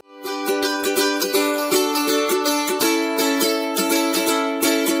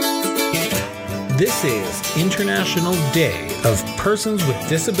This is International Day of Persons with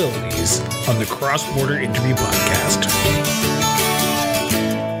Disabilities on the Cross Border Interview Podcast.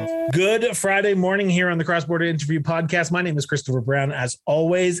 Good Friday morning here on the Cross Border Interview Podcast. My name is Christopher Brown, as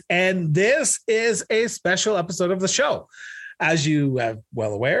always, and this is a special episode of the show. As you are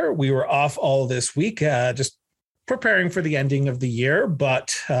well aware, we were off all this week, just preparing for the ending of the year,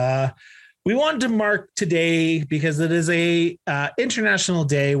 but we wanted to mark today because it is a international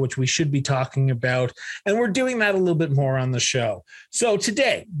day, which we should be talking about, and we're doing that a little bit more on the show. So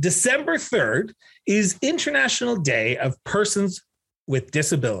today, December 3rd, is International Day of Persons with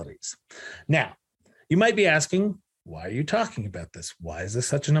Disabilities. Now, you might be asking, why are you talking about this? Why is this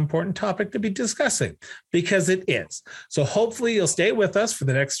such an important topic to be discussing? Because it is. So hopefully you'll stay with us for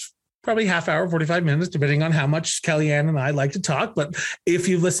the next probably half hour, 45 minutes, depending on how much Kellyanne and I like to talk. But if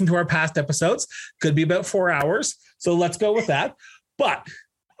you've listened to our past episodes, could be about 4 hours. So let's go with that. But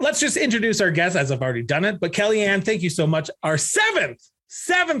let's just introduce our guest, as I've already done it. But Kellyanne, thank you so much. Our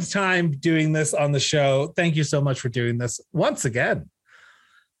seventh time doing this on the show. Thank you so much for doing this once again.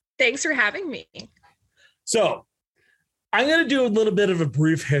 Thanks for having me. So I'm going to do a little bit of a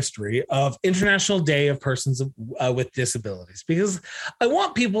brief history of International Day of Persons with Disabilities, because I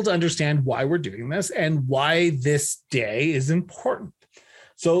want people to understand why we're doing this and why this day is important.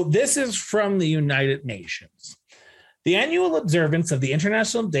 So this is from the United Nations. The annual observance of the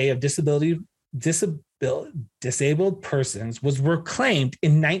International Day of Disabled Persons was proclaimed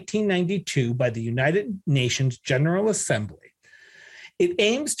in 1992 by the United Nations General Assembly. It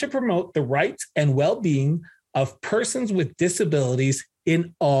aims to promote the rights and well-being of persons with disabilities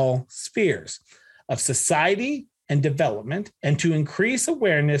in all spheres of society and development, and to increase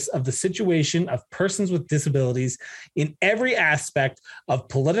awareness of the situation of persons with disabilities in every aspect of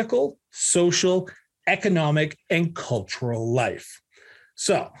political, social, economic, and cultural life.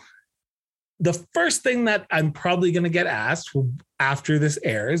 So the first thing that I'm probably going to get asked after this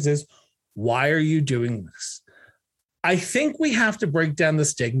airs is, why are you doing this? I think we have to break down the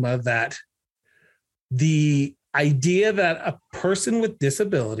stigma that the idea that a person with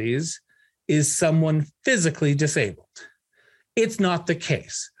disabilities is someone physically disabled. It's not the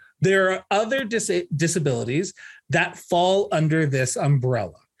case. There are other disabilities that fall under this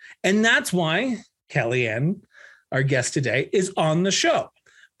umbrella. And that's why Kellyanne, our guest today, is on the show.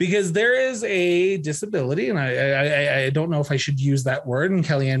 Because there is a disability, and I don't know if I should use that word, and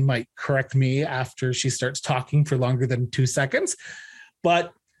Kellyanne might correct me after she starts talking for longer than 2 seconds.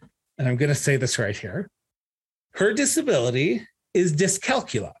 But, and I'm going to say this right here, her disability is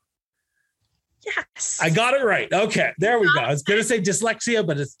dyscalculia. Yes. I got it right. Okay, there we go. I was going to say dyslexia,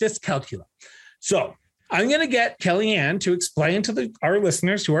 but it's dyscalculia. So I'm going to get Kellyanne to explain to our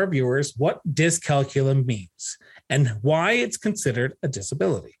listeners, to our viewers, what dyscalculia means and why it's considered a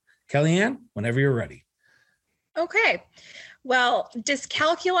disability. Kellyanne, whenever you're ready. Okay. Well,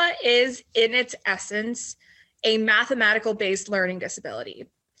 dyscalculia is, in its essence, a mathematical-based learning disability.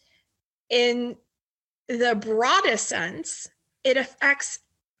 In the broadest sense, it affects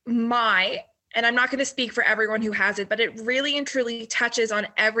and I'm not going to speak for everyone who has it, but it really and truly touches on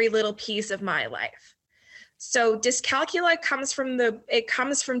every little piece of my life. So dyscalculia comes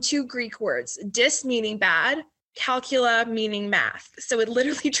from two Greek words, dys meaning bad, calcula meaning math. So it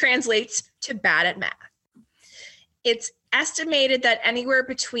literally translates to bad at math. It's estimated that anywhere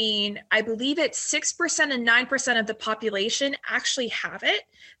between, I believe it's 6% and 9% of the population actually have it.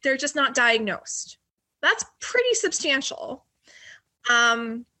 They're just not diagnosed. That's pretty substantial.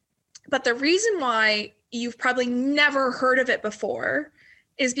 But the reason why you've probably never heard of it before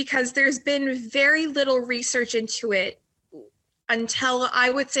is because there's been very little research into it until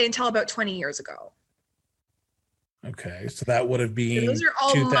about 20 years ago. Okay, so that would have been those are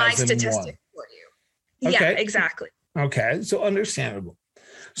all my statistics for you. Okay. Yeah, exactly. Okay, so understandable.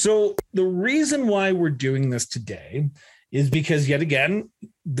 So the reason why we're doing this today is because, yet again,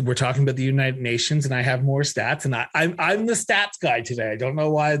 we're talking about the United Nations, and I have more stats, and I'm the stats guy today. I don't know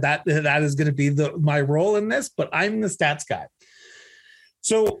why that is going to be my role in this, but I'm the stats guy.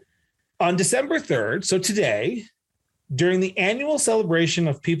 So on December 3rd, so today, during the annual celebration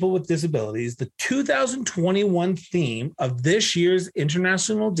of people with disabilities, the 2021 theme of this year's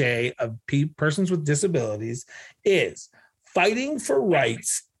International Day of Persons with Disabilities is Fighting for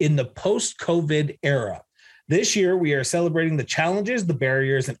Rights in the Post-COVID Era. This year, we are celebrating the challenges, the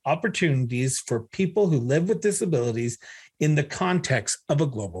barriers, and opportunities for people who live with disabilities in the context of a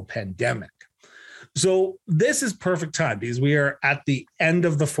global pandemic. So this is perfect time because we are at the end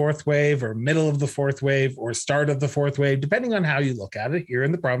of the fourth wave or middle of the fourth wave or start of the fourth wave, depending on how you look at it here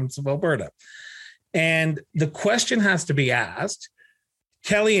in the province of Alberta. And the question has to be asked,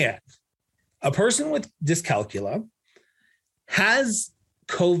 Kellyanne, A person with dyscalculia, has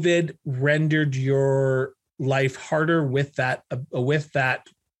COVID rendered your life harder with that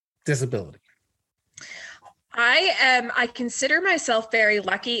disability? I consider myself very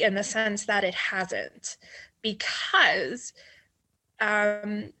lucky in the sense that it hasn't, because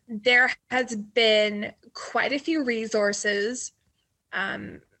there has been quite a few resources,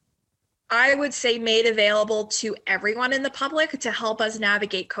 I would say, made available to everyone in the public to help us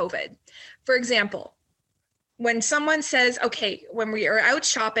navigate COVID. For example, when someone says, okay, when we are out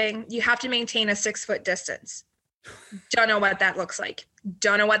shopping, you have to maintain a 6-foot distance. Don't know what that looks like.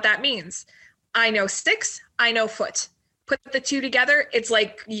 Don't know what that means. I know 6, I know foot. Put the two together, it's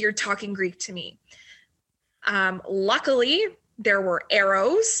like you're talking Greek to me. Luckily, there were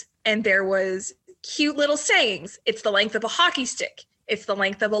arrows and there was cute little sayings. It's the length of a hockey stick. It's the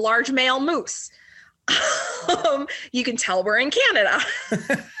length of a large male moose. You can tell we're in Canada.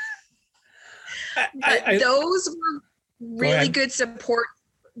 Those were really good support.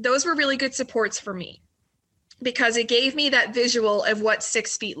 Those were really good supports for me, because it gave me that visual of what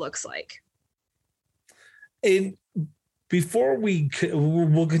 6 feet looks like. And before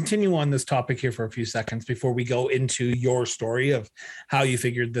we'll continue on this topic here for a few seconds before we go into your story of how you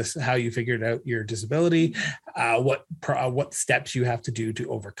figured out your disability, what steps you have to do to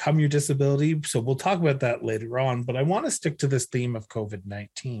overcome your disability. So we'll talk about that later on, but I want to stick to this theme of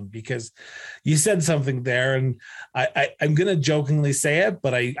COVID-19 because you said something there, and I'm going to jokingly say it,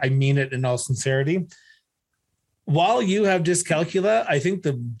 but I mean it in all sincerity. While you have dyscalculia, I think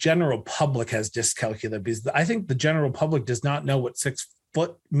the general public has dyscalculia, because I think the general public does not know what 6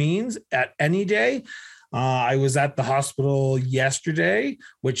 foot means at any day. I was at the hospital yesterday,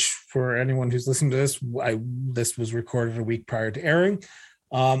 which for anyone who's listening to this, this was recorded a week prior to airing.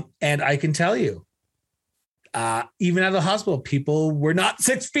 And I can tell you, even at the hospital, people were not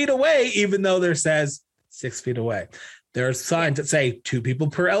 6 feet away, even though there says 6 feet away. There are signs that say 2 people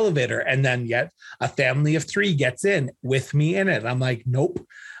per elevator, and then yet a family of 3 gets in with me in it. I'm like, nope.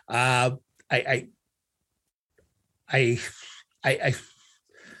 I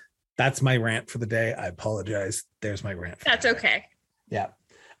that's my rant for the day. I apologize. There's my rant. That's okay. Yeah.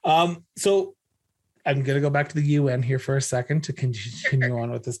 So I'm going to go back to the UN here for a second to continue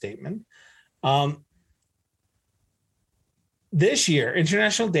on with the statement. This year,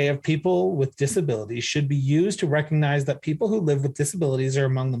 International Day of People with Disabilities should be used to recognize that people who live with disabilities are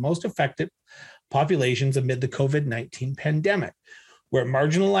among the most affected populations amid the COVID-19 pandemic, where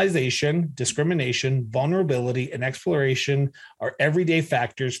marginalization, discrimination, vulnerability, and exploration are everyday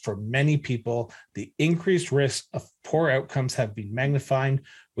factors for many people. The increased risk of poor outcomes have been magnified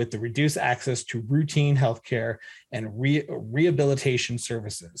with the reduced access to routine healthcare and rehabilitation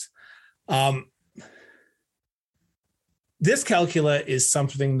services. Dyscalculia is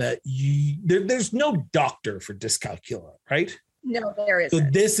something that there's no doctor for dyscalculia, right? No, there isn't. So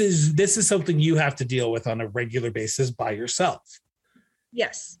this is something you have to deal with on a regular basis by yourself.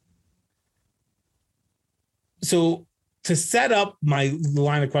 Yes. So to set up my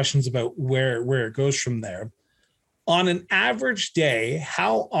line of questions about where it goes from there, on an average day,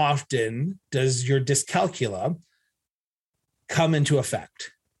 how often does your dyscalculia come into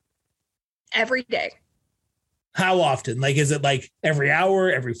effect? Every day. How often? Like, is it like every hour,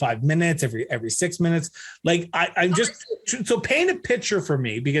 every 5 minutes, every 6 minutes? Like, I'm just, so paint a picture for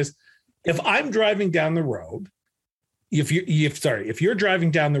me, because if I'm driving down the road, if you're driving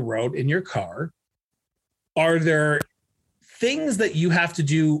down the road in your car, are there things that you have to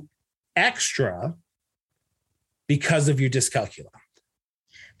do extra because of your dyscalculia?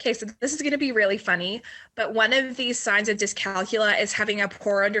 Okay, so this is going to be really funny, but one of these signs of dyscalculia is having a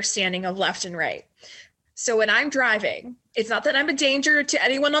poor understanding of left and right. So when I'm driving, it's not that I'm a danger to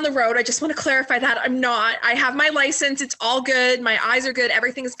anyone on the road. I just want to clarify that I'm not. I have my license. It's all good. My eyes are good.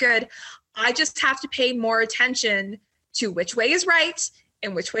 Everything's good. I just have to pay more attention to which way is right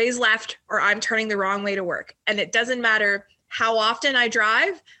and which way is left, or I'm turning the wrong way to work. And it doesn't matter how often I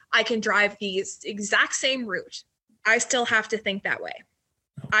drive. I can drive the exact same route. I still have to think that way.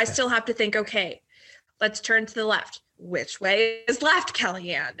 Okay. I still have to think, okay, let's turn to the left. Which way is left,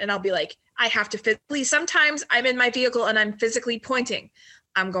 Kellyanne? And I'll be like, I have to physically, sometimes I'm in my vehicle and I'm physically pointing,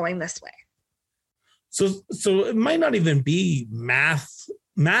 I'm going this way. So it might not even be math.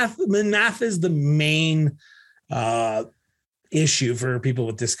 Math is the main issue for people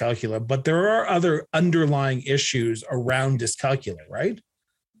with dyscalculia, but there are other underlying issues around dyscalculia, right?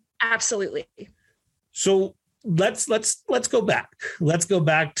 Absolutely. So let's go back. Let's go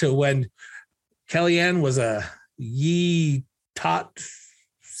back to when Kellyanne was a tot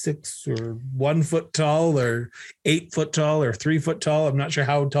 6 or 1 foot tall or 8 foot tall or 3 foot tall. I'm not sure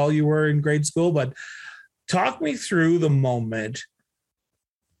how tall you were in grade school, but talk me through the moment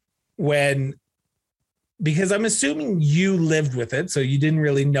when, because I'm assuming you lived with it, so you didn't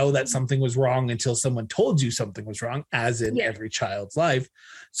really know that something was wrong until someone told you something was wrong, as in every child's life.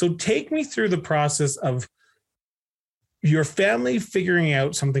 So take me through the process of your family figuring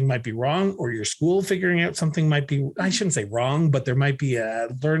out something might be wrong, or your school figuring out something might be, I shouldn't say wrong, but there might be a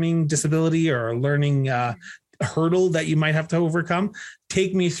learning disability or a learning hurdle that you might have to overcome.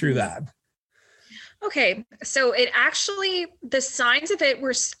 Take me through that. Okay, so the signs of it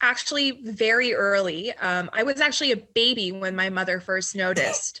were actually very early. I was actually a baby when my mother first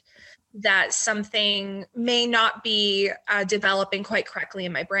noticed that something may not be developing quite correctly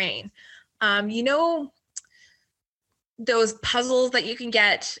in my brain. Those puzzles that you can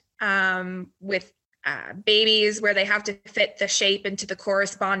get with babies where they have to fit the shape into the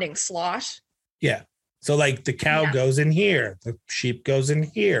corresponding slot? Yeah. So like the cow goes in here, the sheep goes in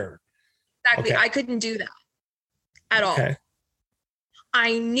here. Exactly. Okay. I couldn't do that at all.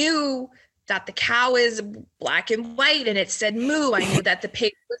 I knew that the cow is black and white and it said moo. I knew that the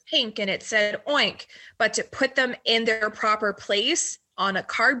pig was pink and it said oink. But to put them in their proper place on a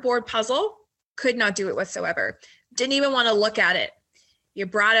cardboard puzzle, could not do it whatsoever. Didn't even want to look at it. You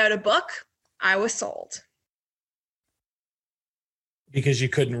brought out a book, I was sold. Because you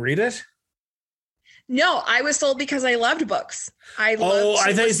couldn't read it? No, I was sold because I loved books. I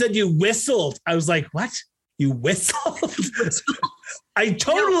thought you said you whistled. I was like, what? You whistled? I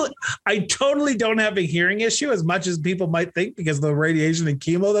totally don't have a hearing issue as much as people might think because of the radiation and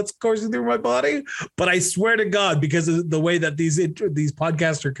chemo that's coursing through my body. But I swear to God, because of the way that these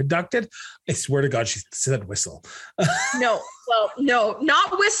podcasts are conducted, I swear to God, she said whistle. No,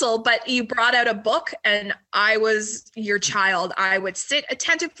 not whistle, but you brought out a book and I was your child. I would sit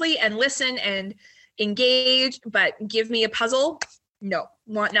attentively and listen and engage, but give me a puzzle. No,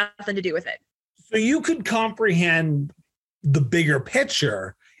 want nothing to do with it. So you could comprehend the bigger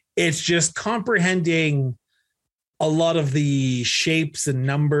picture. It's just comprehending a lot of the shapes and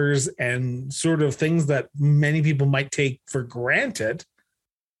numbers and sort of things that many people might take for granted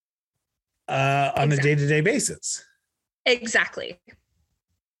on a day-to-day basis. Exactly.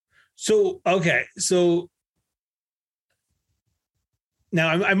 So, okay. So now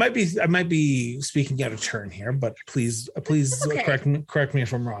I might be speaking out of turn here, but please correct me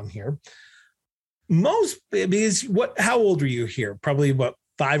if I'm wrong here. How old were you here? Probably what,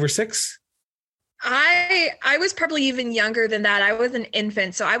 5 or 6? I was probably even younger than that. I was an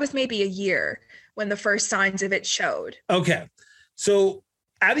infant, so I was maybe a year when the first signs of it showed. Okay. So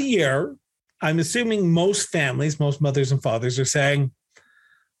at a year, I'm assuming most families, most mothers and fathers are saying,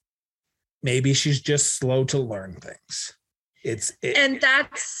 maybe she's just slow to learn things. And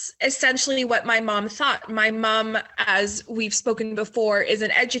that's essentially what my mom thought. My mom, as we've spoken before, is an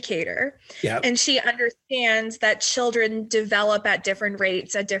educator. Yep. And she understands that children develop at different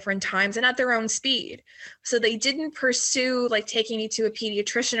rates at different times and at their own speed. So they didn't pursue like taking me to a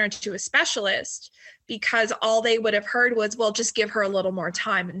pediatrician or to a specialist because all they would have heard was, well, just give her a little more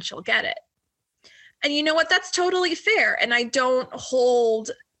time and she'll get it. And you know what? That's totally fair. And I don't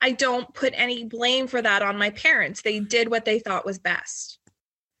put any blame for that on my parents. They did what they thought was best.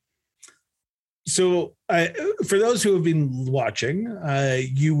 So for those who have been watching,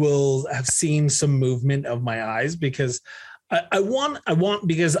 you will have seen some movement of my eyes because I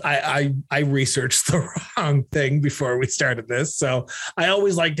researched the wrong thing before we started this. So I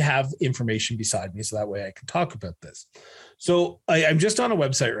always like to have information beside me so that way I can talk about this. So I'm just on a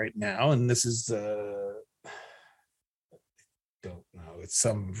website right now, and this is don't know. It's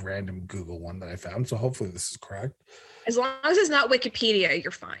some random Google one that I found. So hopefully this is correct. As long as it's not Wikipedia,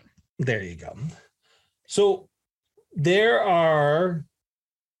 you're fine. There you go. So there are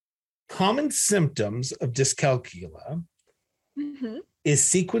common symptoms of dyscalculia. Mm-hmm. Is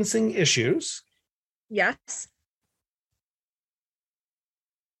sequencing issues. Yes.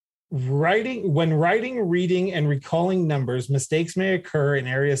 When writing, reading, and recalling numbers, mistakes may occur in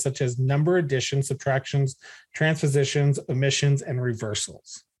areas such as number addition, subtractions, transpositions, omissions, and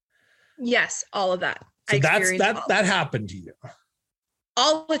reversals. Yes, all of that. So that happened to you.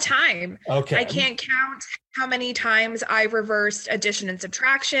 All the time. Okay. I can't count how many times I've reversed addition and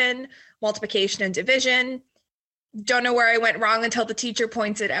subtraction, multiplication and division. Don't know where I went wrong until the teacher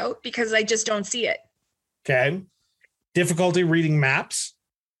points it out because I just don't see it. Okay. Difficulty reading maps.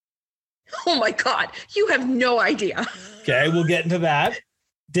 Oh my God, you have no idea. Okay, we'll get into that.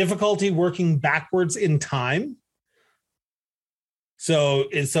 Difficulty working backwards in time. So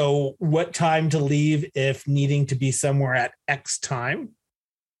what time to leave if needing to be somewhere at X time?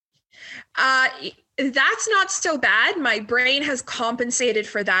 That's not so bad. My brain has compensated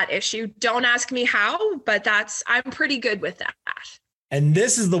for that issue. Don't ask me how, but I'm pretty good with that. And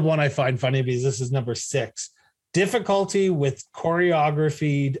this is the one I find funny because this is number 6. Difficulty with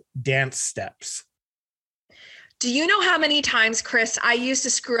choreographed dance steps. Do you know how many times, Chris, I used to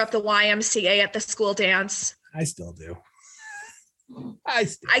screw up the YMCA at the school dance? I still do. I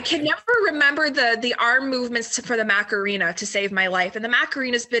can never remember the arm movements for the Macarena to save my life. And the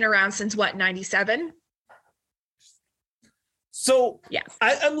Macarena's been around since what, 97? So yeah,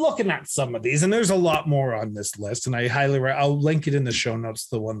 I'm looking at some of these, and there's a lot more on this list, and I'll link it in the show notes,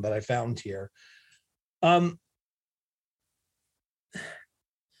 the one that I found here. I'm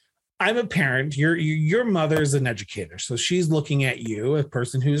a parent. Your mother's an educator, so she's looking at you, a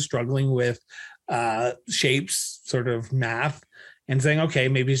person who's struggling with shapes, sort of math, and saying, okay,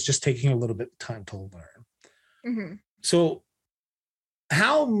 maybe it's just taking a little bit of time to learn. Mm-hmm. So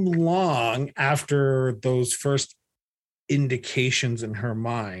how long after those first indications in her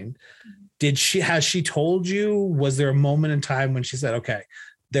mind has she told you? Was there a moment in time when she said, okay,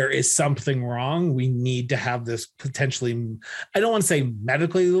 there is something wrong, we need to have this potentially, I don't want to say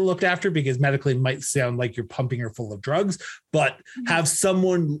medically looked after, because medically might sound like you're pumping her full of drugs, but have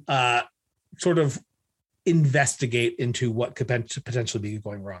someone sort of investigate into what could potentially be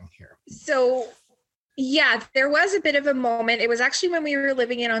going wrong here? So yeah, there was a bit of a moment. It was actually when we were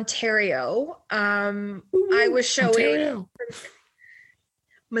living in Ontario. I was showing Ontario.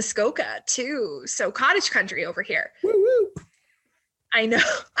 Muskoka too. So cottage country over here. Woo-woo. I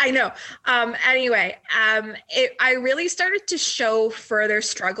know. Anyway, I really started to show further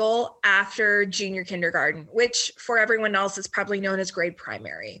struggle after junior kindergarten, which for everyone else is probably known as grade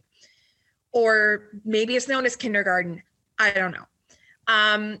primary, or maybe it's known as kindergarten. I don't know.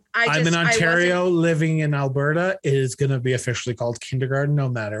 I'm in Ontario, living in Alberta. It is going to be officially called kindergarten no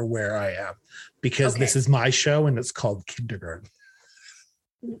matter where I am, because this is my show and it's called kindergarten.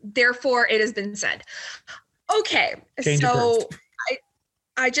 Therefore, it has been said. Okay, so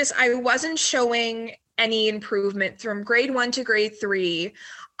I wasn't showing any improvement from grade 1 to grade 3.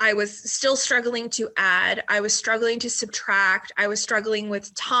 I was still struggling to add. I was struggling to subtract. I was struggling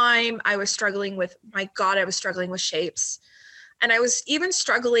with time. I was struggling with shapes. And I was even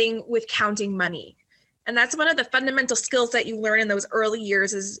struggling with counting money. And that's one of the fundamental skills that you learn in those early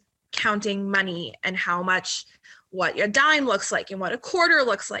years, is counting money and what a dime looks like and what a quarter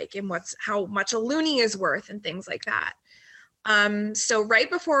looks like and how much a loonie is worth and things like that. So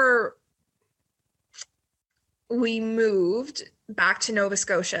right before we moved back to Nova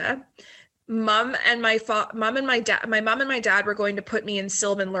Scotia, my mom and my dad were going to put me in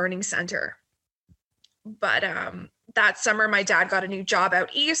Sylvan Learning Center. But that summer, my dad got a new job out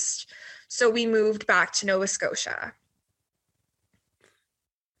east, so we moved back to Nova Scotia.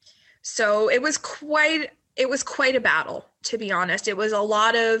 So it was quite a battle, to be honest. It was a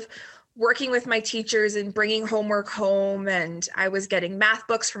lot of working with my teachers and bringing homework home, and I was getting math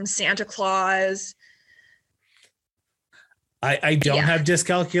books from Santa Claus. I don't have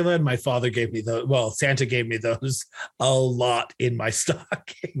dyscalculia, and my father gave me Santa gave me those a lot in my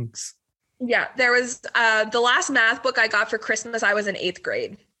stockings. Yeah, there was the last math book I got for Christmas, I was in 8th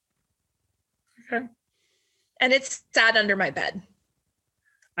grade. Okay. And it's sat under my bed.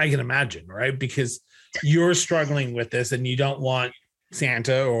 I can imagine, right? Because you're struggling with this and you don't want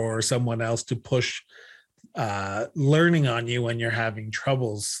Santa or someone else to push learning on you when you're having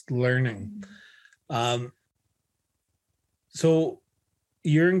troubles learning. So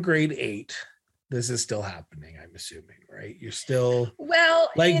you're in grade 8. This is still happening, I'm assuming, right? You're still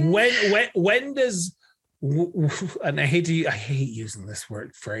when does, and I hate using this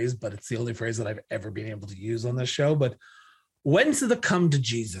phrase, but it's the only phrase that I've ever been able to use on this show. But when's the come to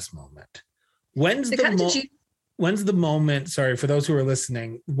Jesus moment? When's the moment? Sorry, for those who are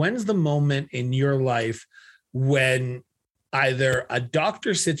listening, when's the moment in your life when either a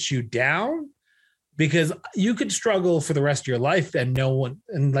doctor sits you down? Because you could struggle for the rest of your life and no one,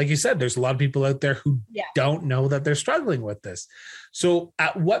 and like you said, there's a lot of people out there who don't know that they're struggling with this. So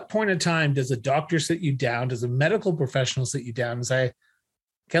at what point in time does a doctor sit you down? Does a medical professional sit you down and say,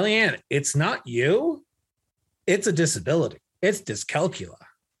 Kellyanne, it's not you, it's a disability. It's dyscalculia.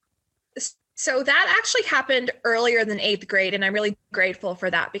 So that actually happened earlier than 8th grade. And I'm really grateful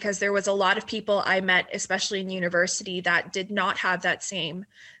for that, because there was a lot of people I met, especially in university, that did not have that same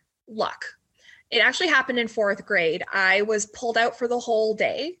luck. It actually happened in 4th grade. I was pulled out for the whole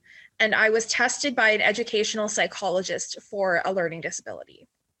day and I was tested by an educational psychologist for a learning disability.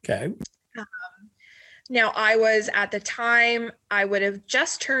 Okay. Now I was, at the time, I would have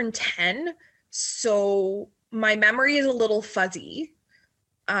just turned 10. So my memory is a little fuzzy.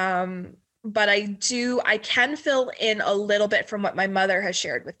 But I can fill in a little bit from what my mother has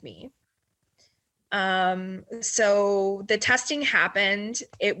shared with me. So the testing happened.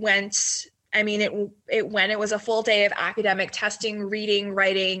 It was a full day of academic testing, reading,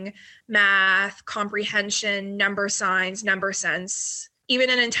 writing, math, comprehension, number signs, number sense, even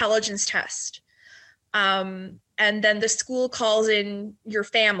an intelligence test. And then the school calls in your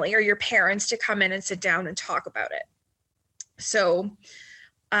family or your parents to come in and sit down and talk about it. So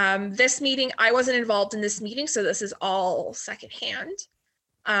this meeting, I wasn't involved in this meeting, so this is all secondhand.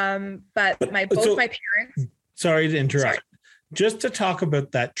 But both my parents. Sorry to interrupt. Sorry. Just to talk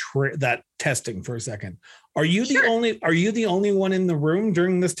about that testing for a second. Are you the only one in the room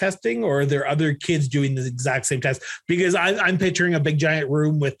during this testing, or are there other kids doing the exact same test? Because I'm picturing a big giant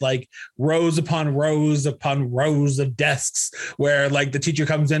room with like rows upon rows upon rows of desks where like the teacher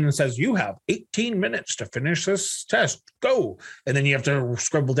comes in and says, you have 18 minutes to finish this test, go. And then you have to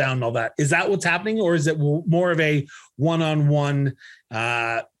scribble down all that. Is that what's happening? Or is it more of a one-on-one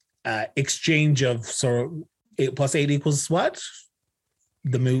exchange of sort of 8 + 8 = what?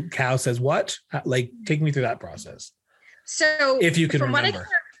 The moo cow says what? Like, take me through that process. So if you can remember.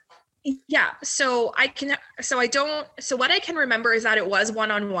 What I can remember is that it was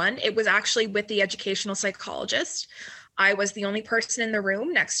one-on-one. It was actually with the educational psychologist. I was the only person in the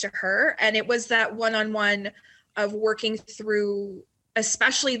room next to her. And it was that one-on-one of working through,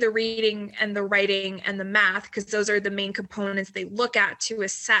 especially the reading and the writing and the math, because those are the main components they look at to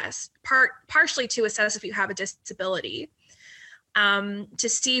assess, partially to assess if you have a disability. To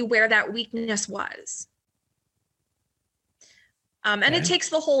see where that weakness was. And it takes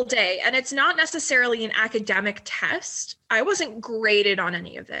the whole day, and it's not necessarily an academic test. I wasn't graded on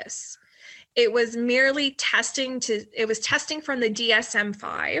any of this. It was merely testing from the DSM-5.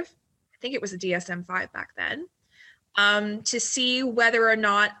 I think it was a DSM-5 back then, to see whether or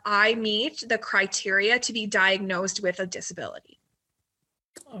not I meet the criteria to be diagnosed with a disability.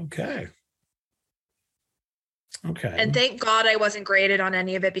 Okay. And thank God I wasn't graded on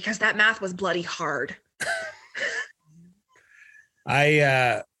any of it, because that math was bloody hard.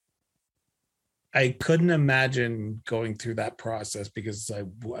 I couldn't imagine going through that process, because I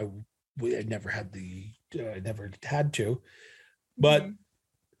never had to. But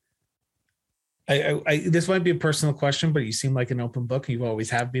I this might be a personal question, but you seem like an open book. You always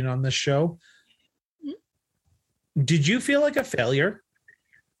have been on this show. Mm-hmm. Did you feel like a failure?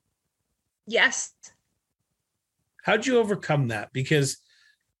 Yes. How'd you overcome that? Because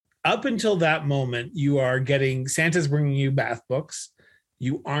up until that moment, you are getting, Santa's bringing you math books.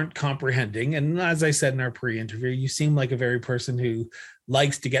 You aren't comprehending. And as I said in our pre-interview, you seem like a very person who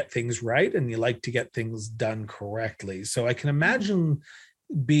likes to get things right, and you like to get things done correctly. So I can imagine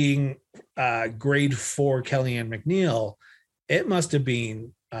being grade 4 Kellyanne McNeil, it must have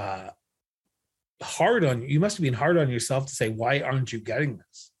been hard on you. You must have been hard on yourself to say, why aren't you getting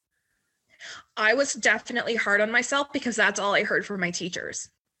this? I was definitely hard on myself, because that's all I heard from my teachers.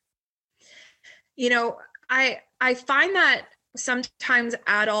 You know, I find that sometimes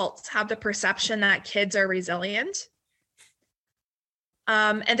adults have the perception that kids are resilient.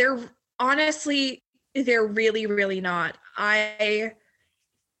 And they're really, really not.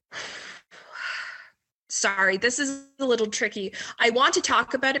 Sorry, this is a little tricky. I want to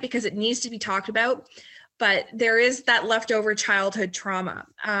talk about it because it needs to be talked about, but there is that leftover childhood trauma.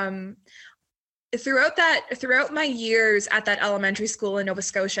 Throughout my years at that elementary school in Nova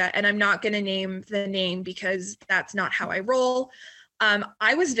Scotia, and I'm not going to name the name because that's not how I roll,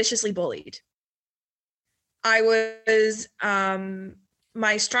 I was viciously bullied.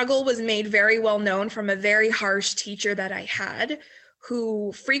 My struggle was made very well known from a very harsh teacher that I had,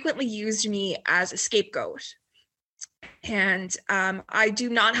 who frequently used me as a scapegoat. And I do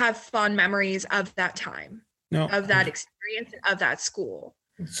not have fond memories of that time, of that experience, of that school.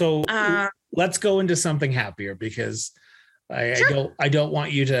 So let's go into something happier, because I don't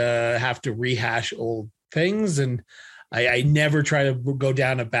want you to have to rehash old things, and I never try to go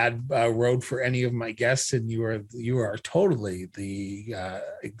down a bad road for any of my guests, and you are totally the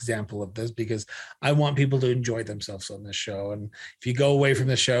example of this, because I want people to enjoy themselves on this show. And if you go away from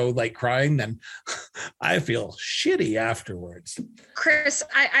the show like crying, then I feel shitty afterwards. Chris,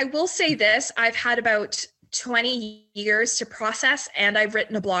 I will say this: I've had about 20 years to process, and I've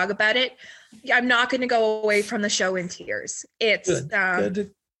written a blog about it. I'm not going to go away from the show in tears. It's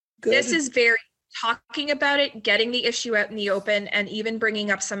good. This is very, talking about it, getting the issue out in the open, and even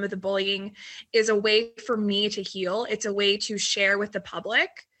bringing up some of the bullying is a way for me to heal. It's a way to share with the public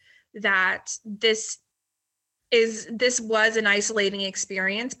that this was an isolating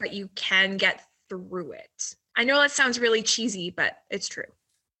experience, but you can get through it. I know that sounds really cheesy, but it's true.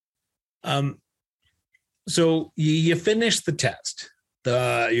 So you finish the test.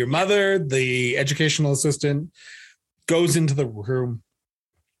 Your mother, the educational assistant, goes into the room.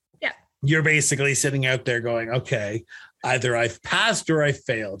 Yeah. You're basically sitting out there going, okay, either I've passed or I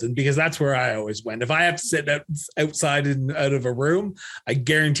failed. And because that's where I always went. If I have to sit outside and out of a room, I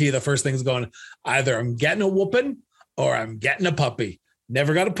guarantee the first thing's going, either I'm getting a whooping or I'm getting a puppy.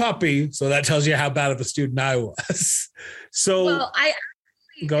 Never got a puppy. So that tells you how bad of a student I was. So well,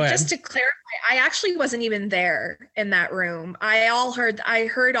 go ahead. Just to clarify, I actually wasn't even there in that room. I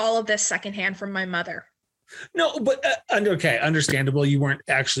heard all of this secondhand from my mother. No, but okay, understandable. You weren't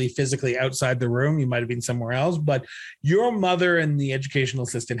actually physically outside the room. You might have been somewhere else, but your mother and the educational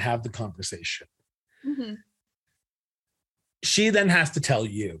assistant have the conversation. Mm-hmm. She then has to tell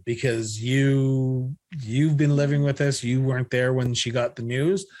you because you've been living with this. You weren't there when she got the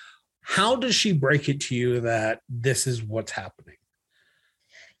news. How does she break it to you that this is what's happening?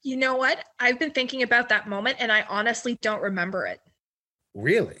 You know what? I've been thinking about that moment and I honestly don't remember it.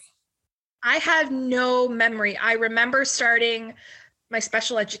 Really? I have no memory. I remember starting my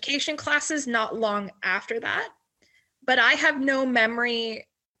special education classes not long after that, but I have no memory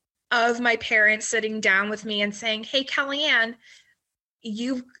of my parents sitting down with me and saying, hey, Kellyanne,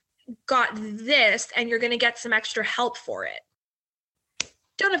 you've got this and you're going to get some extra help for it.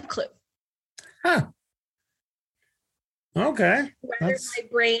 Don't have a clue. Huh. Okay. Whether my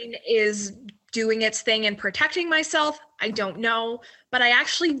brain is doing its thing and protecting myself, I don't know, but I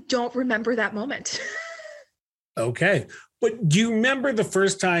actually don't remember that moment. Okay. But do you remember the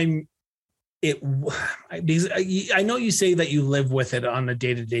first time because I know you say that you live with it on a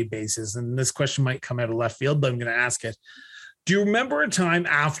day-to-day basis, and this question might come out of left field, but I'm going to ask it. Do you remember a time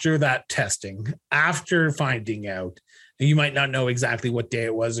after that testing, after finding out, and you might not know exactly what day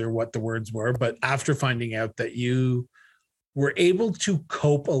it was or what the words were, but after finding out that you were able to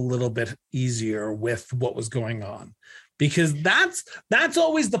cope a little bit easier with what was going on? Because that's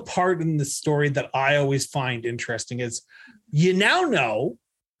always the part in the story that I always find interesting is you now know,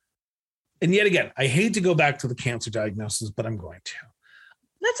 and yet again, I hate to go back to the cancer diagnosis, but I'm going to.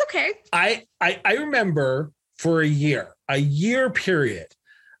 That's okay. I remember for a year period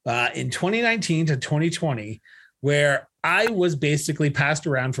in 2019 to 2020, where I was basically passed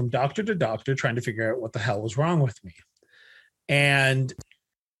around from doctor to doctor trying to figure out what the hell was wrong with me. And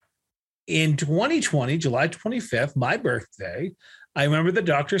in 2020, July 25th, my birthday, I remember the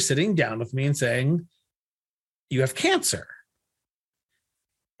doctor sitting down with me and saying, you have cancer.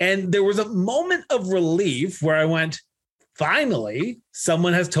 And there was a moment of relief where I went, finally,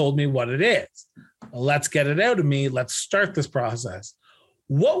 someone has told me what it is. Well, let's get it out of me. Let's start this process.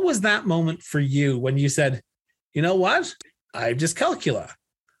 What was that moment for you when you said, you know what? I have dyscalculia.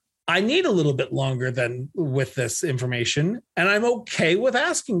 I need a little bit longer than with this information, and I'm okay with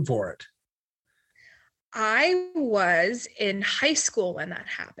asking for it. I was in high school when that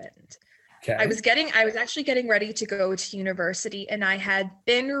happened. Okay. I was actually getting ready to go to university, and I had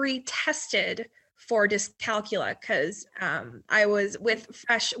been retested for dyscalculia because I was with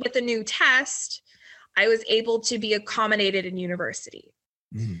the new test, I was able to be accommodated in university.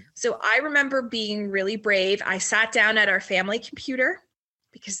 Mm. So I remember being really brave. I sat down at our family computer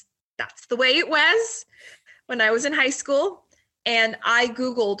because that's the way it was when I was in high school. And I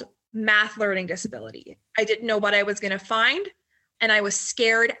Googled math learning disability. I didn't know what I was going to find. And I was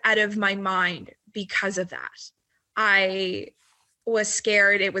scared out of my mind because of that. I was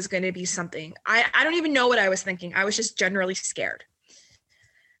scared it was going to be something. I don't even know what I was thinking. I was just generally scared.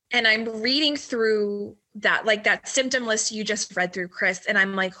 And I'm reading through that, like that symptom list you just read through, Chris. And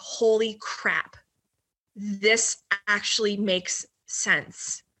I'm like, holy crap, this actually makes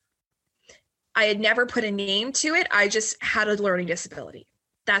sense. I had never put a name to it. I just had a learning disability.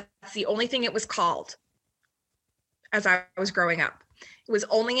 That's the only thing it was called as I was growing up. It was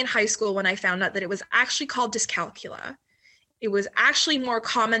only in high school when I found out that it was actually called dyscalculia. It was actually more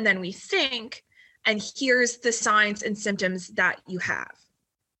common than we think. And here's the signs and symptoms that you have.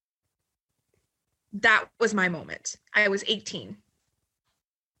 That was my moment. I was 18.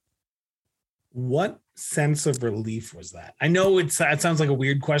 What sense of relief was that? I know it sounds like a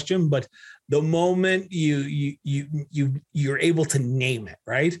weird question, but the moment you're able to name it,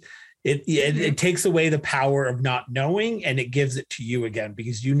 right? It takes away the power of not knowing, and it gives it to you again,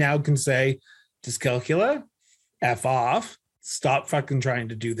 because you now can say, dyscalculia, F off, stop fucking trying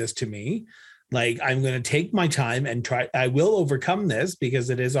to do this to me. Like, I'm going to take my time and try. I will overcome this because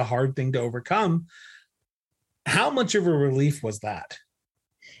it is a hard thing to overcome. How much of a relief was that?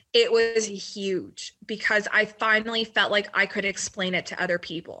 It was huge because I finally felt like I could explain it to other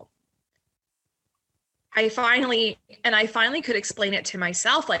people. I finally could explain it to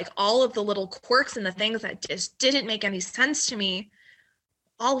myself, like all of the little quirks and the things that just didn't make any sense to me.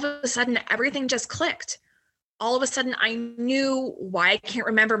 All of a sudden, everything just clicked. All of a sudden, I knew why I can't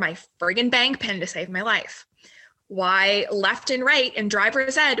remember my friggin' bank pin to save my life. Why left and right and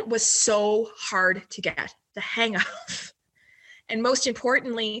driver's ed was so hard to get the hang of. And most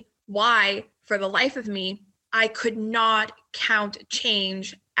importantly, why, for the life of me, I could not count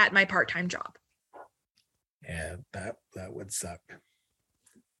change at my part-time job. Yeah, that would suck.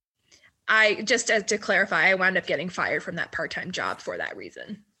 To clarify, I wound up getting fired from that part-time job for that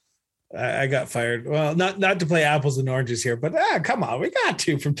reason. I got fired. Well, not to play apples and oranges here, but come on, we got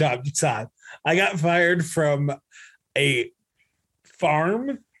to from time to time. I got fired from a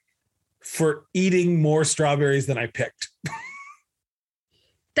farm for eating more strawberries than I picked.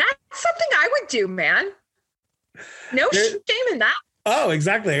 That's something I would do, man. No shame in that. Oh,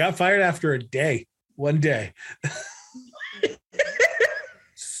 exactly. I got fired after a day. One day.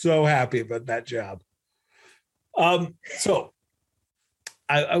 So happy about that job. So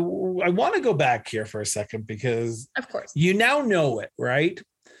I want to go back here for a second because of course you now know it, right?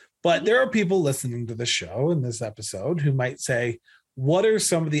 But there are people listening to the show in this episode who might say, what are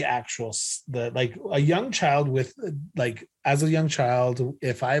some of the actual, like a young child with, like, as a young child,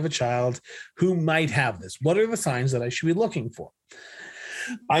 if I have a child who might have this, what are the signs that I should be looking for?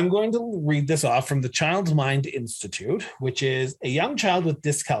 I'm going to read this off from the Child's Mind Institute, which is a young child with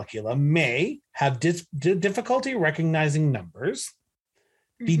dyscalculia may have difficulty recognizing numbers,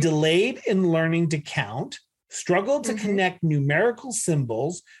 be delayed in learning to count, struggle to connect numerical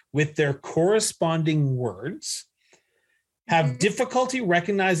symbols with their corresponding words, have difficulty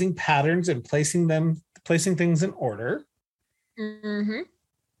recognizing patterns and placing things in order,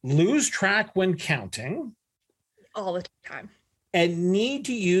 lose track when counting all the time, and need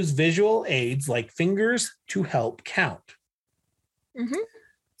to use visual aids like fingers to help count.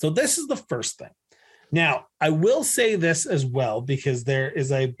 So this is the first thing. Now, I will say this as well, because there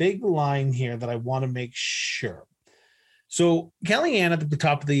is a big line here that I want to make sure. So Kellyanne at the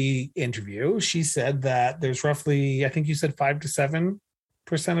top of the interview, she said that there's roughly, I think you said 5 to 7%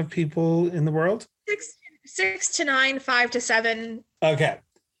 of people in the world? 6 to 9, 5 to 7. Okay.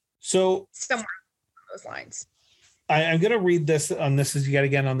 So somewhere along those lines. I'm going to read this on this is yet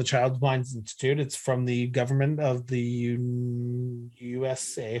again on the Child's Minds Institute. It's from the government of the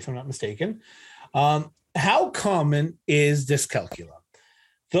USA, if I'm not mistaken. How common is dyscalculia?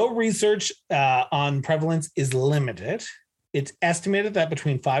 Though research on prevalence is limited, it's estimated that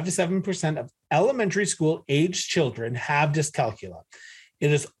between 5 to 7% of elementary school aged children have dyscalculia.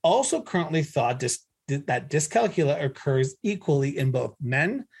 It is also currently thought that dyscalculia occurs equally in both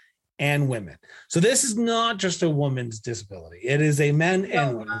men and women. So this is not just a woman's disability. It is a men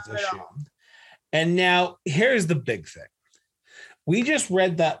and women's issue. And now here's the big thing. We just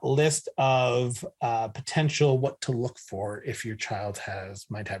read that list of potential what to look for if your child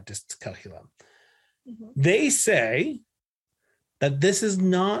might have dyscalculia. They say that this is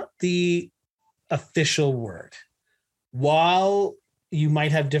not the official word. While you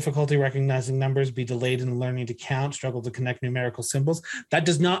might have difficulty recognizing numbers, be delayed in learning to count, struggle to connect numerical symbols, that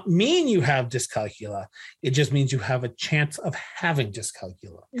does not mean you have dyscalculia. It just means you have a chance of having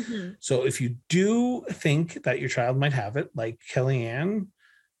dyscalculia. So if you do think that your child might have it, like Kellyanne,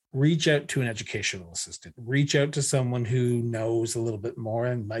 reach out to an educational assistant, reach out to someone who knows a little bit more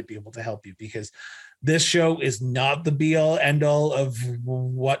and might be able to help you, because this show is not the be all end all of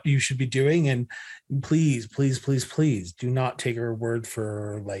what you should be doing. And please, please, please, please do not take our word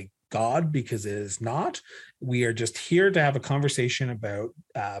for like God, because it is not. We are just here to have a conversation about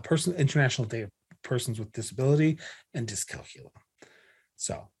International Day of Persons with Disability and dyscalculia.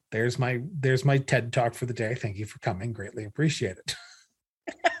 So there's my TED talk for the day. Thank you for coming. Greatly appreciate it.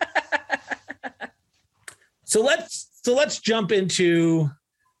 So let's jump into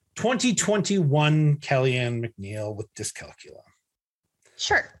 2021 Kellyanne McNeil with dyscalculia.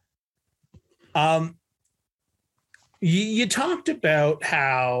 Sure. You talked about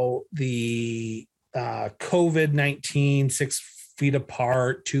how the COVID-19 6 feet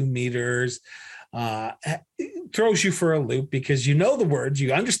apart, 2 meters, throws you for a loop because you know the words,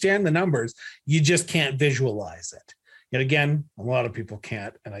 you understand the numbers, you just can't visualize it. Yet again, a lot of people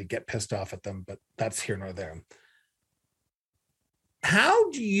can't, and I get pissed off at them, but that's here nor there. How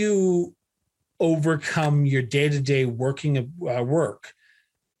do you overcome your day-to-day work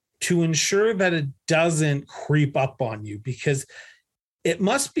to ensure that it doesn't creep up on you? Because it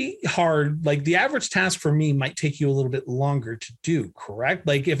must be hard. Like the average task for me might take you a little bit longer to do, correct?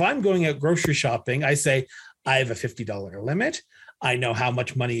 Like if I'm going out grocery shopping, I say, I have a $50 limit. I know how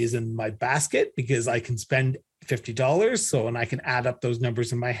much money is in my basket because I can spend $50. So, and I can add up those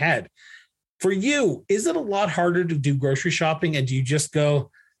numbers in my head. For you, is it a lot harder to do grocery shopping? And do you just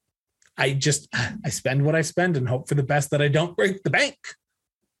go, I spend what I spend and hope for the best that I don't break the bank?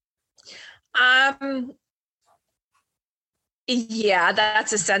 Yeah,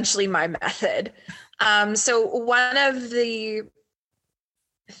 that's essentially my method. So one of the,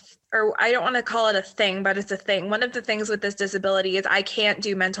 or I don't want to call it a thing, but it's a thing. One of the things with this disability is I can't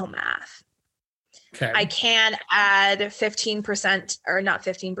do mental math. Okay. I can add 15%, or not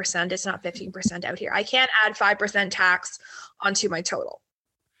 15%. It's not 15% out here. I can't add 5% tax onto my total.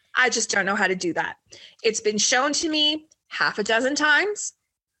 I just don't know how to do that. It's been shown to me half a dozen times.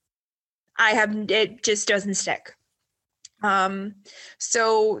 It just doesn't stick.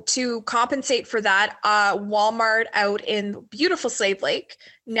 So to compensate for that, Walmart out in beautiful Slave Lake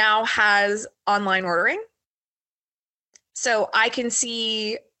now has online ordering. So I can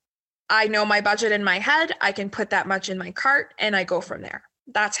see, I know my budget in my head. I can put that much in my cart and I go from there.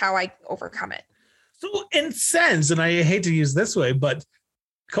 That's how I overcome it. So in a sense, and I hate to use this way, but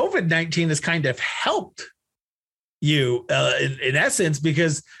COVID-19 has kind of helped you in essence,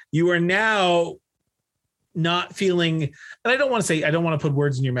 because you are now not feeling, and I don't want to put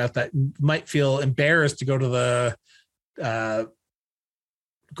words in your mouth that might feel embarrassed to go to the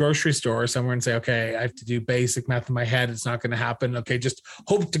grocery store or somewhere and say, okay, I have to do basic math in my head. It's not going to happen. Okay, just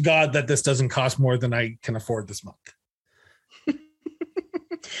hope to God that this doesn't cost more than I can afford this month. Wow.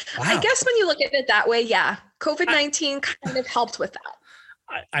 I guess when you look at it that way, yeah, COVID-19 kind of helped with that.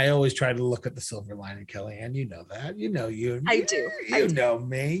 I always try to look at the silver lining, Kellyanne. You know that. You know you. I do. You know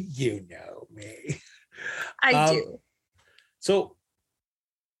me. You know me. I do. So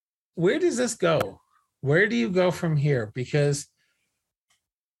where does this go? Where do you go from here? Because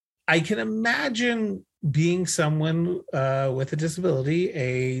I can imagine being someone with a disability,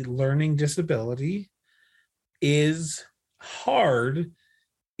 a learning disability, is hard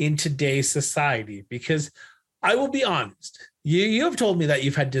in today's society, because I will be honest. You have told me that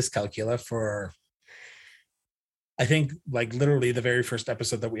you've had dyscalculia for, I think, like literally the very first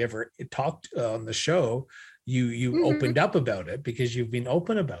episode that we ever talked on the show. You opened up about it because you've been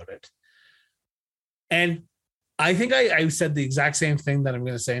open about it. And I think I said the exact same thing that I'm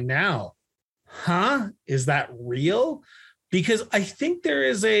going to say now. Is that real? Because I think there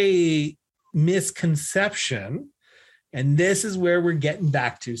is a misconception, and this is where we're getting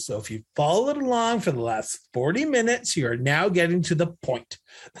back to. So if you followed along for the last 40 minutes, you are now getting to the point.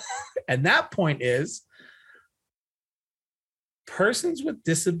 And that point is, persons with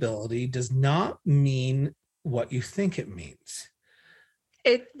disability does not mean what you think it means.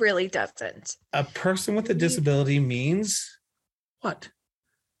 It really doesn't. A person with a disability means what?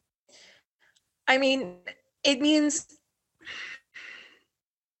 I mean, it means,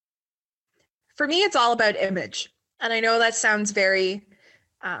 for me, it's all about image. And I know that sounds very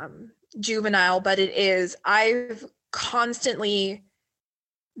juvenile, but it is. I've constantly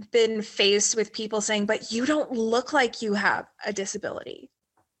been faced with people saying, but you don't look like you have a disability.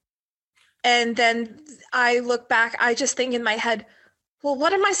 And then I look back, I just think in my head, well,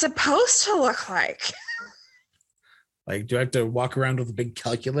 what am I supposed to look like? Like, do I have to walk around with a big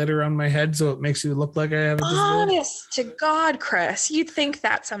calculator on my head so it makes you look like I have a disability? Honest to God, Chris, you'd think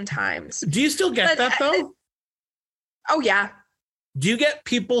that sometimes. Do you still get that though? Oh, yeah. Do you get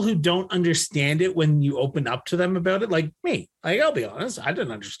people who don't understand it when you open up to them about it? Like me, I'll be honest, I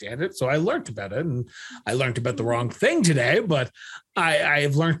didn't understand it. So I learned about it, and I learned about the wrong thing today, but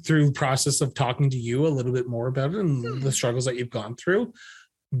I've learned through the process of talking to you a little bit more about it and the struggles that you've gone through.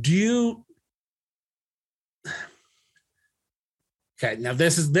 Okay, now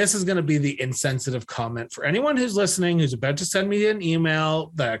this is going to be the insensitive comment for anyone who's listening, who's about to send me an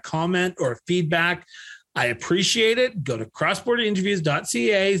email, a comment or feedback. I appreciate it. Go to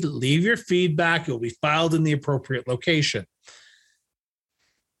crossborderinterviews.ca, leave your feedback. It will be filed in the appropriate location.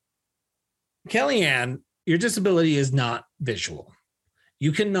 Kellyanne, your disability is not visual.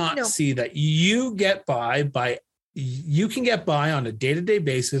 You cannot see that. You can get by on a day-to-day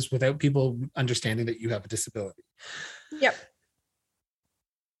basis without people understanding that you have a disability. Yep.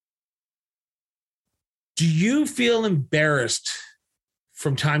 Do you feel embarrassed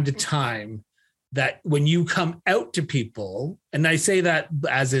from time to time that when you come out to people, and I say that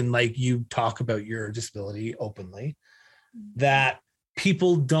as in like you talk about your disability openly, that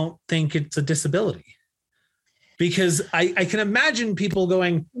people don't think it's a disability? Because I can imagine people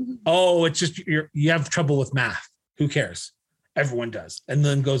going, oh, it's just you have trouble with math. Who cares? Everyone does. And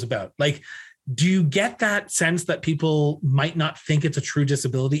then goes about. Like, do you get that sense that people might not think it's a true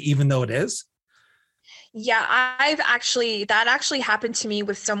disability, even though it is? Yeah, that actually happened to me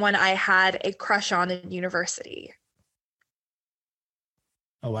with someone I had a crush on in university.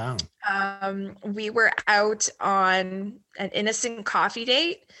 Oh, wow. We were out on an innocent coffee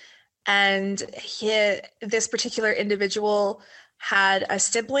date, and this particular individual had a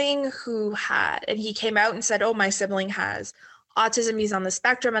sibling and he came out and said, "Oh, my sibling has autism, he's on the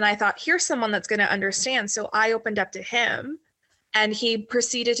spectrum." And I thought, here's someone that's going to understand. So I opened up to him, and he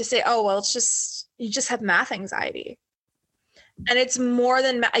proceeded to say, "Oh, well, you just have math anxiety." And it's more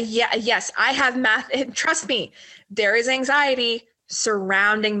than yes, I have math. Trust me, there is anxiety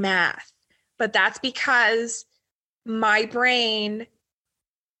surrounding math, but that's because my brain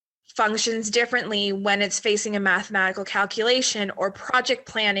functions differently when it's facing a mathematical calculation or project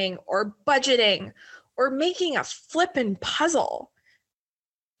planning or budgeting or making a flippin' puzzle.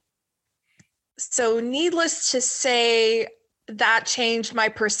 So needless to say, that changed my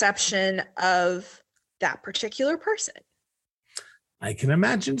perception of that particular person. I can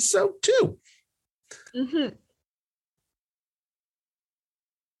imagine so too. Mm-hmm.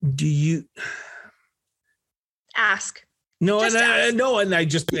 Do you ask? No, and I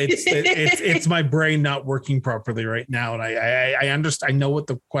just it's my brain not working properly right now, and I understand. I know what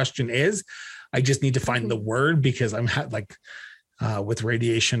the question is. I just need to find the word because I'm with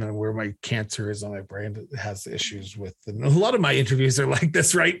radiation and where my cancer is on my brain, it has issues with. And a lot of my interviews are like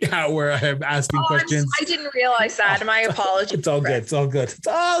this right now, where I'm asking questions. I didn't realize that. My apologies. It's all good. It's all good. It's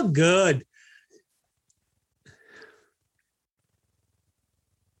all good.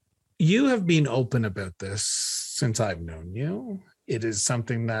 You have been open about this since I've known you. It is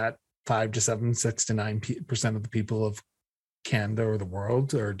something that 5 to 7, 6 to 9% of the people of Canada or the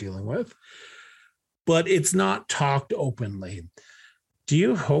world are dealing with, but it's not talked openly. Do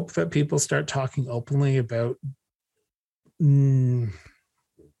you hope that people start talking openly about? Okay,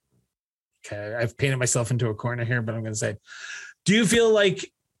 I've painted myself into a corner here, but I'm going to say, do you feel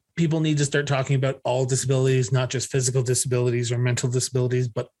like people need to start talking about all disabilities, not just physical disabilities or mental disabilities,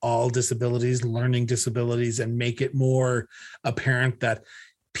 but all disabilities, learning disabilities, and make it more apparent that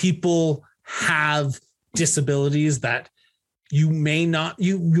people have disabilities that you may not,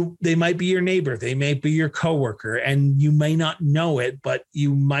 they might be your neighbor, they may be your coworker, and you may not know it, but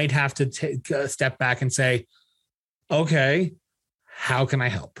you might have to take a step back and say, okay, how can I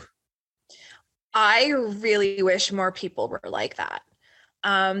help? I really wish more people were like that.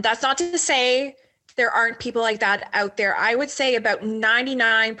 That's not to say there aren't people like that out there. I would say about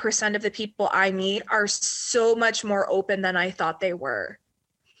 99% of the people I meet are so much more open than I thought they were,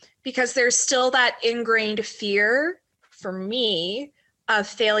 because there's still that ingrained fear for me of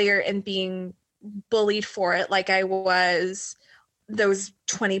failure and being bullied for it like I was those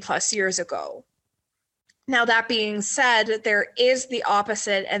 20 plus years ago. Now, that being said, there is the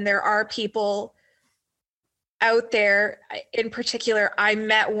opposite, and there are people out there. In particular, I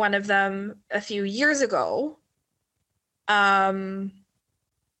met one of them a few years ago that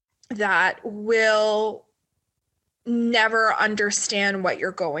will never understand what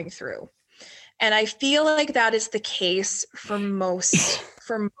you're going through. And I feel like that is the case for most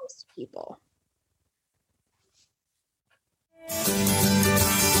people.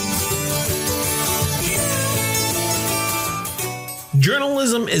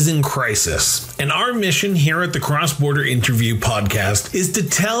 Journalism is in crisis, and our mission here at the Cross Border Interview Podcast is to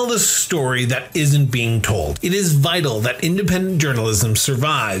tell the story that isn't being told. It is vital that independent journalism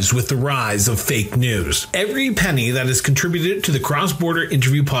survives with the rise of fake news. Every penny that is contributed to the Cross Border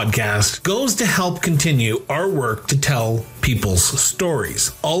Interview Podcast goes to help continue our work to tell people's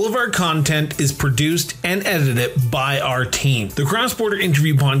stories. All of our content is produced and edited by our team. The Cross Border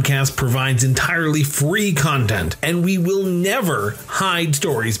Interview Podcast provides entirely free content, and we will never hide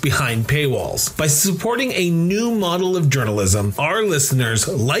stories behind paywalls. By supporting a new model of journalism, our listeners,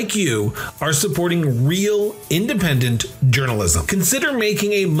 like you, are supporting real, independent journalism. Consider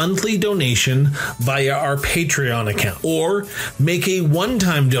making a monthly donation via our Patreon account, or make a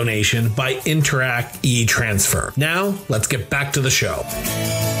one-time donation by Interac e-Transfer. Now, let's get back to the show.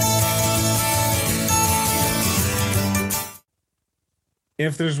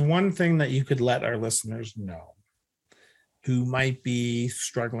 If there's one thing that you could let our listeners know who might be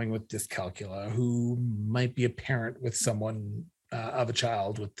struggling with dyscalculia, who might be a parent with someone of a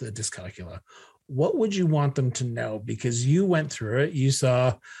child with the dyscalculia, what would you want them to know? Because you went through it. You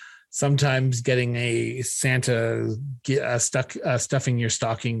saw sometimes getting a Santa stuffing your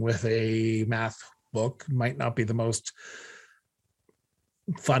stocking with a math book might not be the most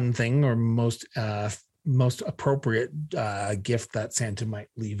fun thing or most appropriate gift that Santa might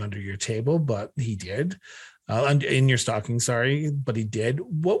leave under your table, but he did. in your stocking, sorry, but he did.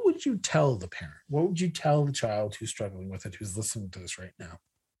 What would you tell the parent? What would you tell the child who's struggling with it, who's listening to this right now?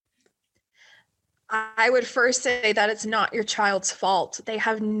 I would first say that it's not your child's fault. They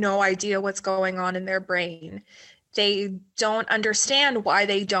have no idea what's going on in their brain. They don't understand why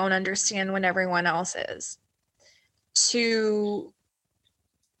they don't understand when everyone else is. To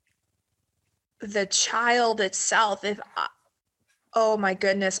the child itself, oh my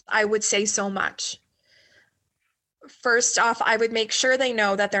goodness, I would say so much. First off, I would make sure they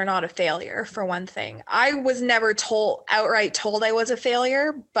know that they're not a failure, for one thing. I was never outright told I was a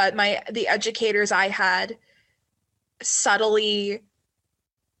failure, but the educators I had subtly,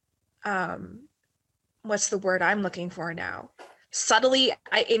 what's the word I'm looking for now? Subtly,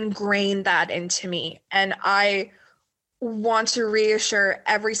 I ingrained that into me. And I want to reassure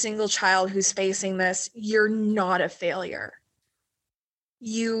every single child who's facing this, you're not a failure.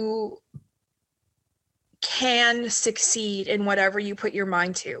 You can succeed in whatever you put your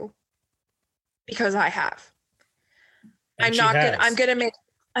mind to, because I have. I'm gonna make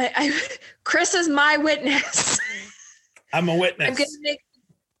Chris is my witness. I'm a witness.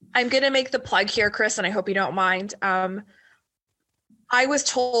 I'm gonna make the plug here, Chris, and I hope you don't mind. I was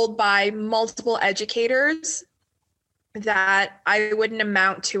told by multiple educators that I wouldn't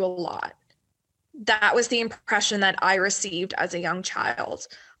amount to a lot. That was the impression that I received as a young child.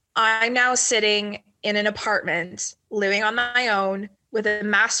 I'm now sitting in an apartment, living on my own, with a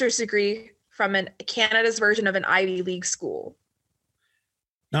master's degree from Canada's version of an Ivy League school.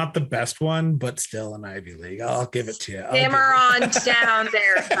 Not the best one, but still an Ivy League. I'll give it to you. Simmer on down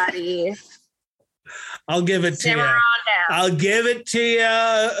there, buddy. I'll give it to you. Simmer on down. I'll give it to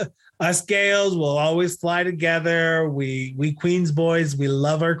you. Us Gales will always fly together. We Queens boys, we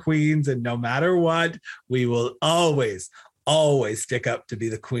love our queens, and no matter what, we will always stick up to be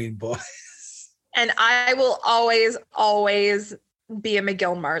the Queen boys. And I will always be a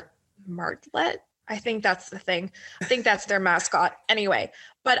McGill Martlet. I think that's the thing. I think that's their mascot. Anyway,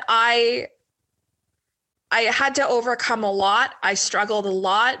 but I had to overcome a lot. I struggled a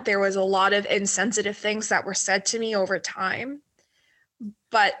lot. There was a lot of insensitive things that were said to me over time,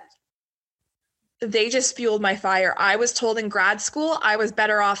 but they just fueled my fire. I was told in grad school I was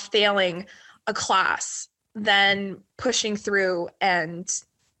better off failing a class than pushing through and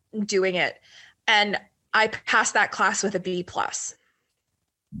doing it. And I passed that class with a B+.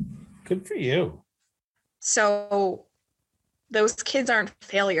 Good for you. So those kids aren't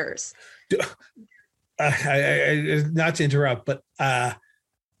failures. I not to interrupt, but I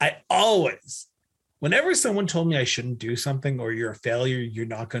always, whenever someone told me I shouldn't do something or you're a failure, you're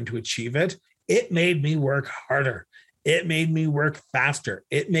not going to achieve it, it made me work harder. It made me work faster.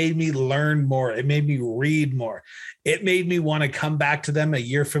 It made me learn more. It made me read more. It made me want to come back to them a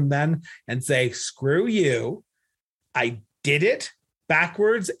year from then and say, screw you. I did it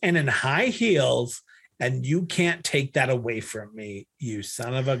backwards and in high heels, and you can't take that away from me, you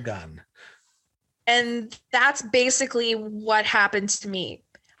son of a gun. And that's basically what happened to me.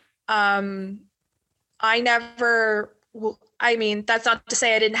 That's not to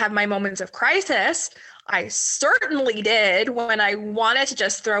say I didn't have my moments of crisis. I certainly did, when I wanted to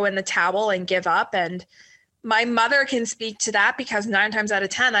just throw in the towel and give up. And my mother can speak to that, because 9 times out of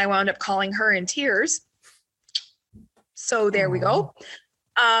 10, I wound up calling her in tears. So there we go.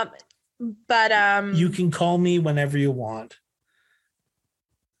 But you can call me whenever you want.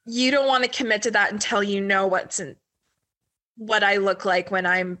 You don't want to commit to that until you know what I look like when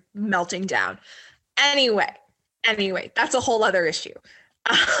I'm melting down. Anyway, that's a whole other issue.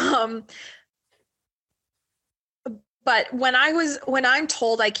 But when I'm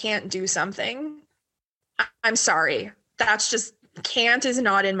told I can't do something, I'm sorry. That's just, can't is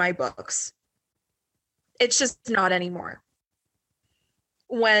not in my books. It's just not anymore.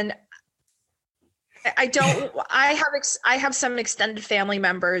 When I have some extended family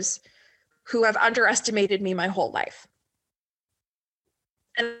members who have underestimated me my whole life.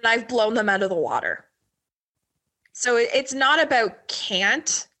 And I've blown them out of the water. So it's not about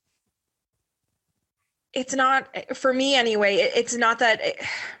can't. It's not, for me anyway, it's not that,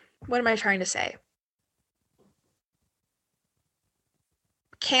 what am I trying to say?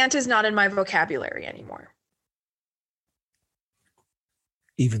 Can't is not in my vocabulary anymore.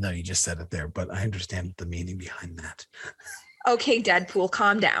 Even though you just said it there, but I understand the meaning behind that. Okay, Deadpool,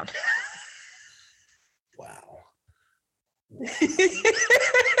 calm down. Wow.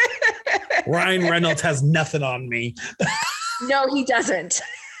 Ryan Reynolds has nothing on me. No, he doesn't.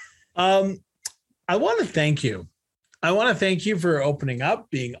 I want to thank you. I want to thank you for opening up,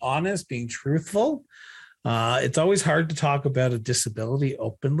 being honest, being truthful. It's always hard to talk about a disability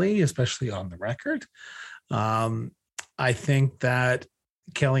openly, especially on the record. I think that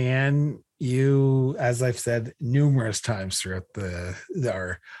Kellyanne, you, as I've said numerous times throughout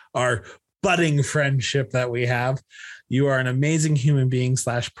our budding friendship that we have, you are an amazing human being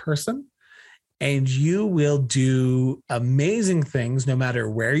 / person, and you will do amazing things no matter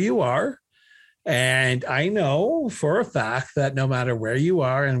where you are. And I know for a fact that no matter where you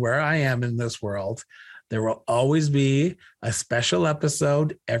are and where I am in this world, there will always be a special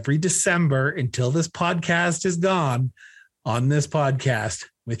episode every December until this podcast is gone on this podcast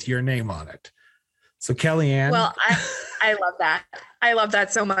with your name on it. So Kellyanne. Well, I love that. I love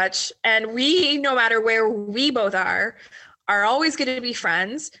that so much. And we, no matter where we both are always going to be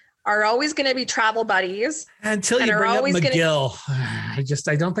friends, are always going to be travel buddies. Until you bring up McGill.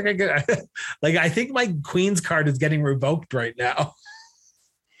 I don't think I get, I think my Queen's card is getting revoked right now.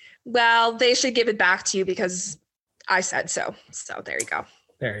 Well, they should give it back to you because I said so. So there you go.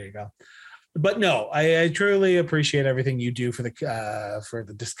 There you go. But no, I truly appreciate everything you do for the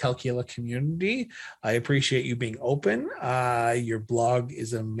Dyscalculia community. I appreciate you being open. Your blog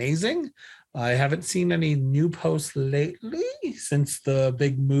is amazing. I haven't seen any new posts lately since the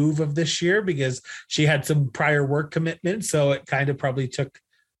big move of this year because she had some prior work commitments. So it kind of probably took.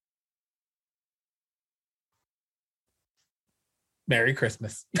 Merry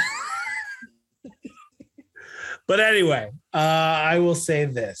Christmas. But anyway, I will say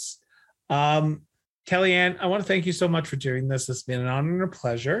this. Kellyanne, I want to thank you so much for doing this. It's been an honor and a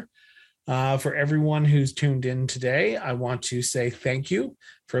pleasure. For everyone who's tuned in today, I want to say thank you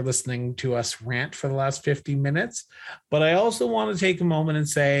for listening to us rant for the last 50 minutes. But I also want to take a moment and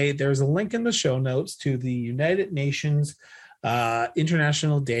say there's a link in the show notes to the United Nations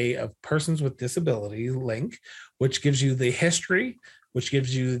International Day of Persons with Disability link, which gives you the history, which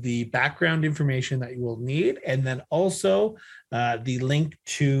gives you the background information that you will need, and then also the link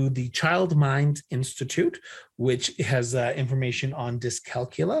to the Child Minds Institute, which has information on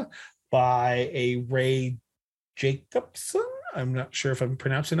dyscalculia by a Ray Jacobson. I'm not sure if I'm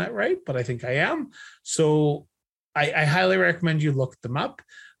pronouncing that right, but I think I am. So I highly recommend you look them up,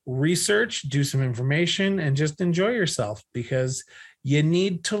 research, do some information, and just enjoy yourself because you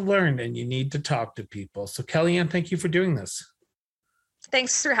need to learn and you need to talk to people. So Kellyanne, thank you for doing this.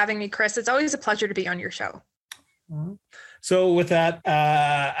 Thanks for having me, Chris. It's always a pleasure to be on your show. So with that,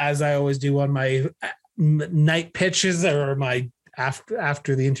 as I always do on my night pitches or my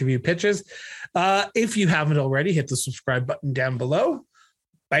after the interview pitches, if you haven't already, hit the subscribe button down below.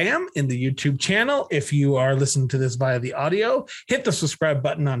 Bam, in the YouTube channel. If you are listening to this via the audio, hit the subscribe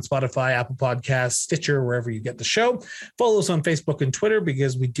button on Spotify, Apple Podcasts, Stitcher, wherever you get the show. Follow us on Facebook and Twitter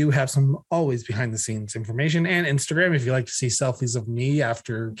because we do have some always behind the scenes information, and Instagram if you like to see selfies of me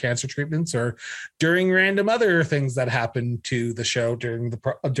after cancer treatments or during random other things that happen to the show during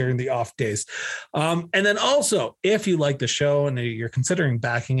the off days. And then also, if you like the show and you're considering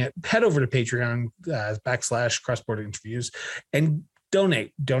backing it, head over to Patreon /crossborder interviews and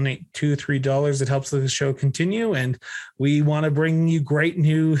donate $2 or $3. It helps the show continue, and we want to bring you great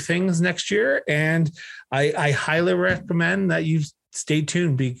new things next year. And I highly recommend that you stay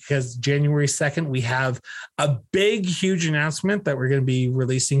tuned because January 2nd, we have a big, huge announcement that we're going to be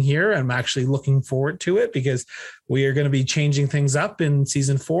releasing here. I'm actually looking forward to it because we are going to be changing things up in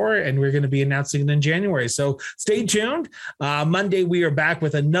season 4 and we're going to be announcing it in January. So stay tuned. Monday, we are back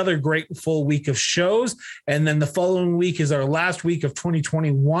with another great full week of shows. And then the following week is our last week of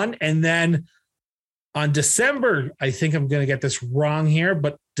 2021. And then on December, I think I'm going to get this wrong here,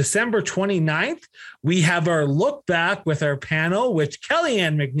 but December 29th, we have our look back with our panel, which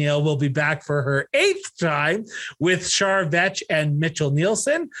Kellyanne McNeil will be back for her 8th time with Shar Vetch and Mitchell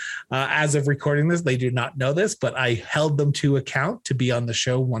Nielsen. As of recording this, they do not know this, but I held them to account to be on the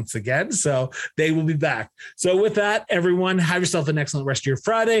show once again. So they will be back. So with that, everyone, have yourself an excellent rest of your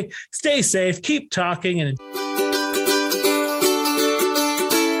Friday. Stay safe, keep talking, and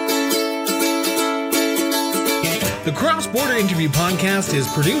the Cross Border Interview Podcast is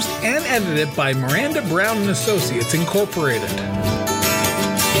produced and edited by Miranda Brown & Associates, Incorporated.